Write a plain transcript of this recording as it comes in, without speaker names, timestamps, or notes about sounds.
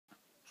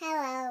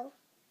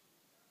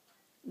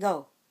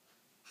Go.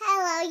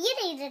 Hello, you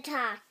need to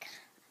talk.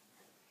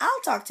 I'll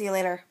talk to you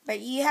later,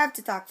 but you have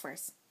to talk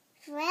first.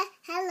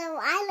 Hello,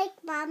 I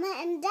like Mama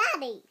and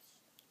Daddy.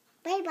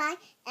 Bye-bye,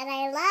 and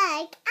I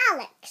like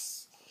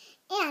Alex.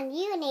 And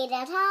you need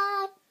to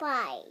talk.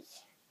 Bye.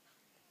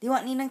 Do you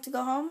want Ninang to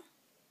go home?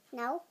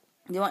 No.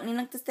 Do you want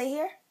Ninang to stay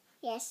here?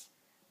 Yes.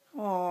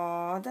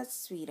 Aw,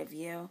 that's sweet of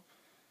you.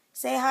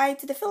 Say hi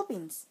to the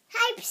Philippines.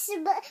 Hi,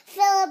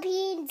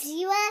 Philippines.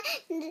 You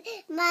and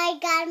my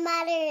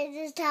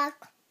godmother to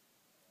talk.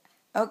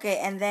 Okay,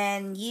 and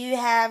then you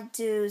have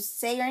to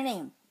say your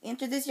name.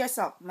 Introduce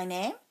yourself. My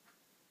name?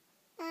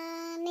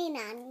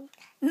 Ninang.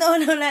 No,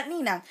 not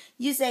Ninang.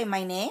 You say,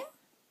 my name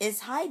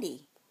is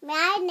Hydee.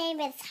 My name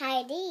is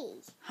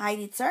Hydee.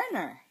 Hydee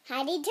Turner.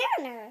 Hydee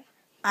Turner.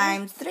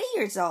 I'm 3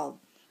 years old.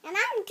 And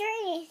I'm 3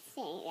 years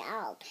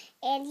old.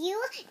 And you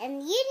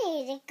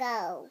need to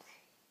go.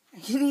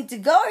 You need to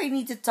go or you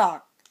need to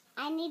talk?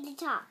 I need to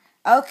talk.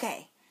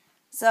 Okay.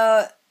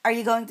 So, are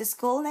you going to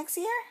school next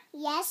year?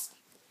 Yes,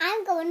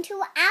 I'm going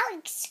to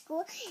Alex's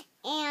school,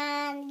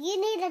 and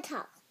you need to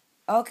talk.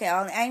 Okay,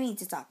 I need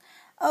to talk.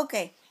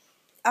 Okay.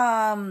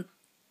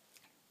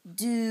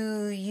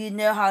 Do you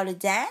know how to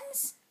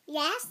dance?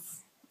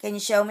 Yes. Can you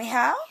show me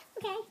how?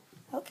 Okay.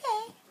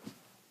 Okay.